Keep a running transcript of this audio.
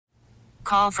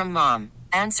Call from mom.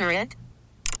 Answer it.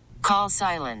 Call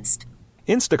silenced.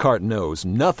 Instacart knows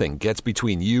nothing gets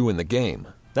between you and the game.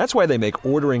 That's why they make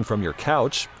ordering from your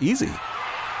couch easy.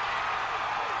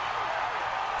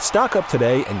 Stock up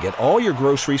today and get all your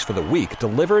groceries for the week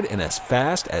delivered in as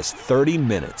fast as 30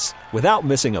 minutes without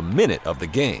missing a minute of the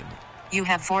game. You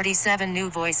have 47 new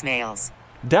voicemails.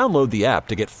 Download the app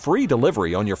to get free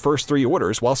delivery on your first 3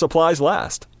 orders while supplies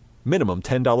last. Minimum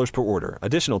 $10 per order.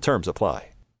 Additional terms apply.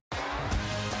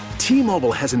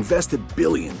 T-Mobile has invested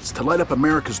billions to light up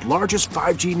America's largest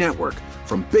 5G network,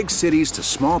 from big cities to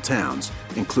small towns,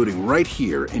 including right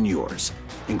here in yours.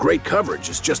 And great coverage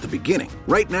is just the beginning.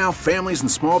 Right now, families and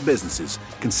small businesses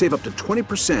can save up to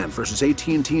 20% versus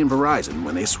AT&T and Verizon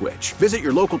when they switch. Visit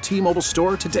your local T-Mobile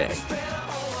store today.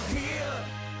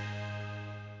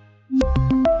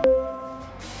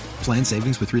 Plan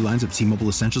savings with 3 lines of T-Mobile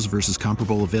Essentials versus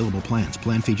comparable available plans.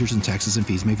 Plan features and taxes and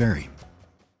fees may vary.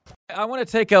 I want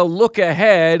to take a look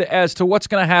ahead as to what's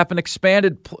going to happen,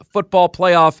 expanded football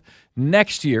playoff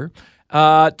next year.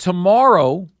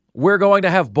 Tomorrow, we're going to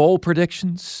have bowl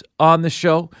predictions on the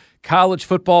show, college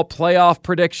football playoff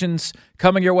predictions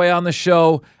coming your way on the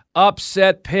show.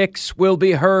 Upset picks will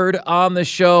be heard on the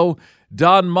show.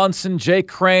 Don Munson, Jake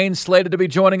Crane, slated to be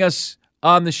joining us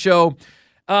on the show.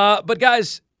 But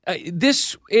guys,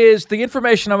 this is the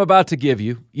information I'm about to give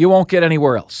you. You won't get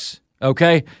anywhere else.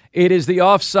 Okay? It is the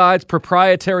Offsides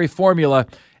proprietary formula,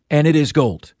 and it is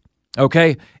gold.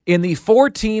 Okay? In the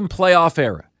 4-team playoff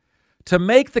era, to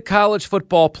make the college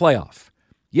football playoff,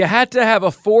 you had to have a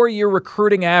 4-year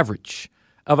recruiting average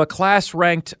of a class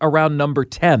ranked around number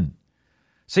 10.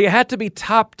 So you had to be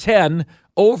top 10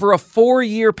 over a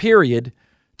 4-year period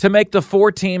to make the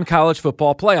 4-team college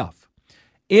football playoff.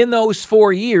 In those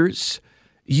 4 years,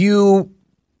 you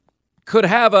could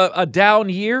have a down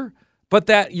year, but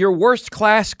that your worst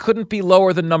class couldn't be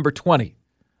lower than number 20.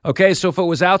 Okay, so if it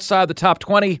was outside the top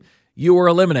 20, you were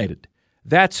eliminated.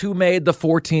 That's who made the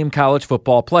 4-team college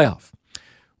football playoff.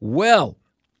 Well,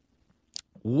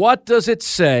 what does it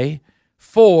say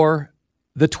for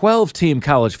the 12-team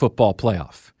college football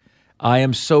playoff? I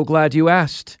am so glad you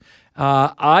asked.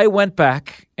 I went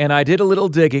back and I did a little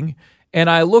digging, and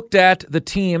I looked at the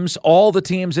teams, all the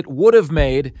teams that would have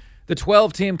made the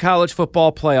 12-team college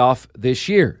football playoff this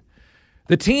year.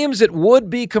 The teams that would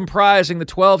be comprising the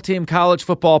 12-team college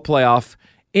football playoff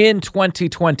in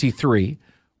 2023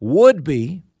 would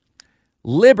be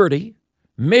Liberty,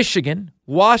 Michigan,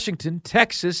 Washington,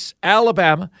 Texas,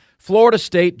 Alabama, Florida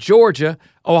State, Georgia,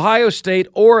 Ohio State,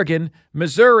 Oregon,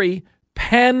 Missouri,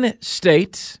 Penn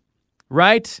State,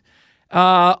 right?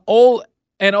 Ole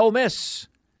Miss.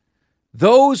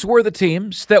 Those were the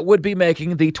teams that would be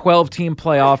making the 12-team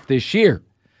playoff this year.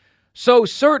 So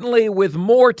certainly with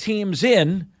more teams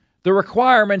in, the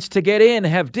requirements to get in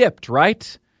have dipped,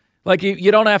 right? Like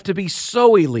you don't have to be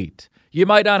so elite. You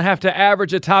might not have to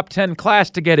average a top 10 class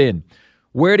to get in.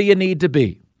 Where do you need to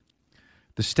be?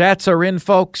 The stats are in,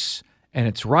 folks, and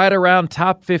it's right around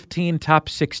top 15, top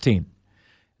 16.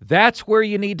 That's where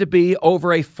you need to be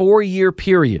over a 4-year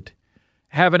period.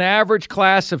 Have an average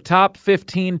class of top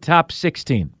 15, top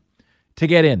 16 to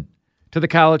get in to the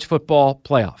college football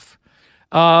playoff.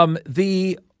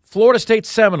 The Florida State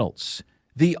Seminoles,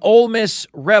 the Ole Miss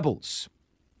Rebels,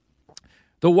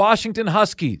 the Washington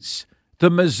Huskies, the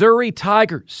Missouri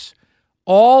Tigers,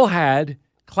 all had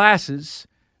classes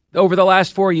over the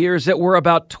last 4 years that were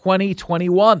about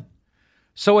 2021.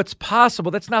 So it's possible,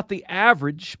 that's not the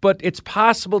average, but it's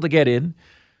possible to get in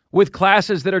with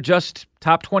classes that are just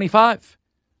top 25,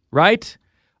 right?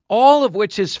 All of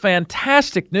which is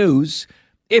fantastic news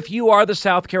if you are the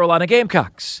South Carolina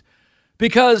Gamecocks.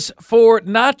 Because for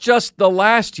not just the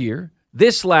last year,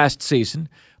 this last season,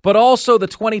 but also the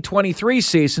 2023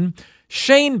 season,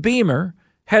 Shane Beamer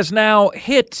has now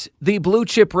hit the blue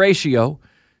chip ratio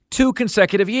 2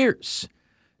 consecutive years.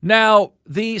 Now,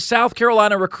 the South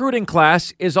Carolina recruiting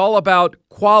class is all about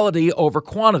quality over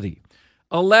quantity.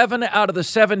 11 out of the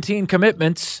 17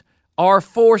 commitments are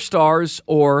 4 stars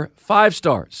or 5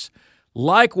 stars.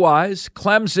 Likewise,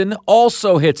 Clemson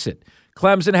also hits it.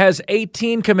 Clemson has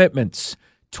 18 commitments.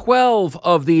 12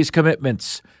 of these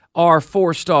commitments are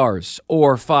 4 stars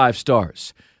or 5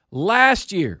 stars.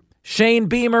 Last year, Shane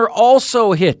Beamer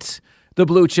also hit the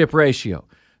blue chip ratio.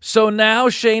 So now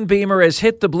Shane Beamer has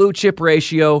hit the blue chip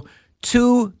ratio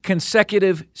 2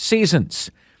 consecutive seasons.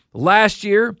 Last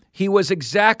year, he was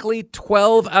exactly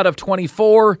 12 out of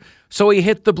 24, so he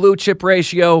hit the blue chip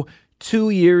ratio 2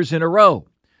 years in a row.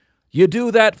 You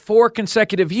do that 4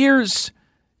 consecutive years,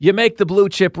 you make the blue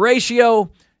chip ratio,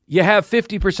 you have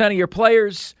 50% of your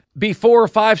players be 4 or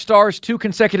 5 stars 2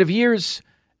 consecutive years,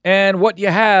 and what you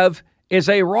have is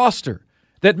a roster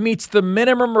that meets the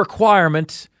minimum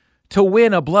requirement to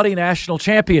win a bloody national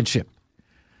championship.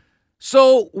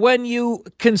 So when you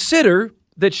consider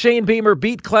that Shane Beamer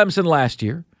beat Clemson last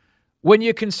year, when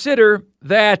you consider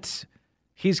that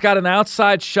he's got an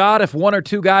outside shot if one or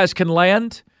two guys can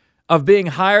land of being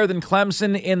higher than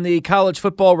Clemson in the college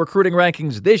football recruiting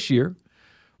rankings this year,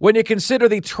 when you consider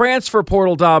the transfer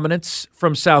portal dominance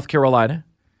from South Carolina,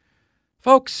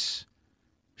 folks,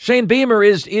 Shane Beamer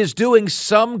is doing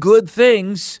some good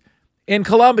things in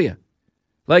Columbia.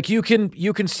 Like you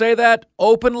can say that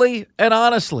openly and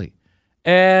honestly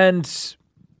and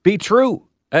be true.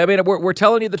 I mean, we're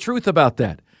telling you the truth about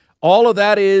that. All of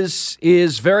that is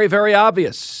very, very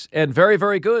obvious and very,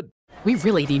 very good. We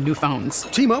really need new phones.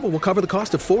 T-Mobile will cover the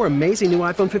cost of 4 amazing new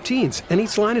iPhone 15s, and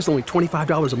each line is only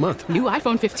 $25 a month. New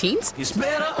iPhone 15s? It's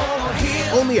better over here.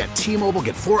 Only at T-Mobile,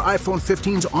 get 4 iPhone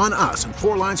 15s on us and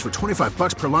 4 lines for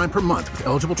 $25 per line per month with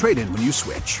eligible trade-in when you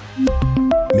switch.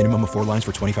 Minimum of 4 lines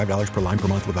for $25 per line per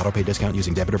month with autopay discount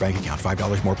using debit or bank account.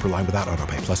 $5 more per line without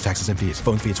autopay, plus taxes and fees.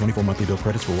 Phone fee at 24 monthly bill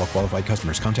credits for well-qualified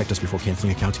customers. Contact us before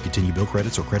canceling account to continue bill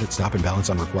credits or credit stop and balance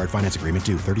on required finance agreement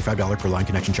due. $35 per line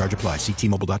connection charge applies. See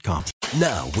T-Mobile.com.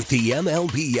 Now, with the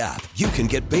MLB app, you can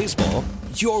get baseball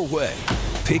your way.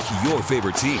 Pick your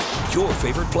favorite team, your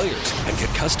favorite players, and get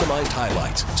customized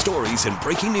highlights, stories, and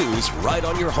breaking news right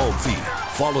on your home feed.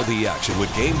 Follow the action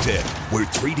with Game 10, where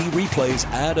 3D replays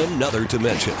add another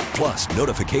dimension. Plus,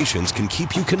 notifications can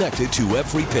keep you connected to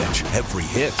every pitch, every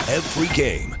hit, every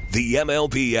game. The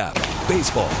MLB app.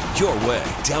 Baseball your way.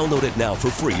 Download it now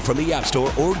for free from the App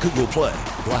Store or Google Play.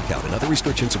 Blackout and other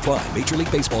restrictions apply. Major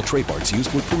League Baseball trademarks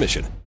used with permission.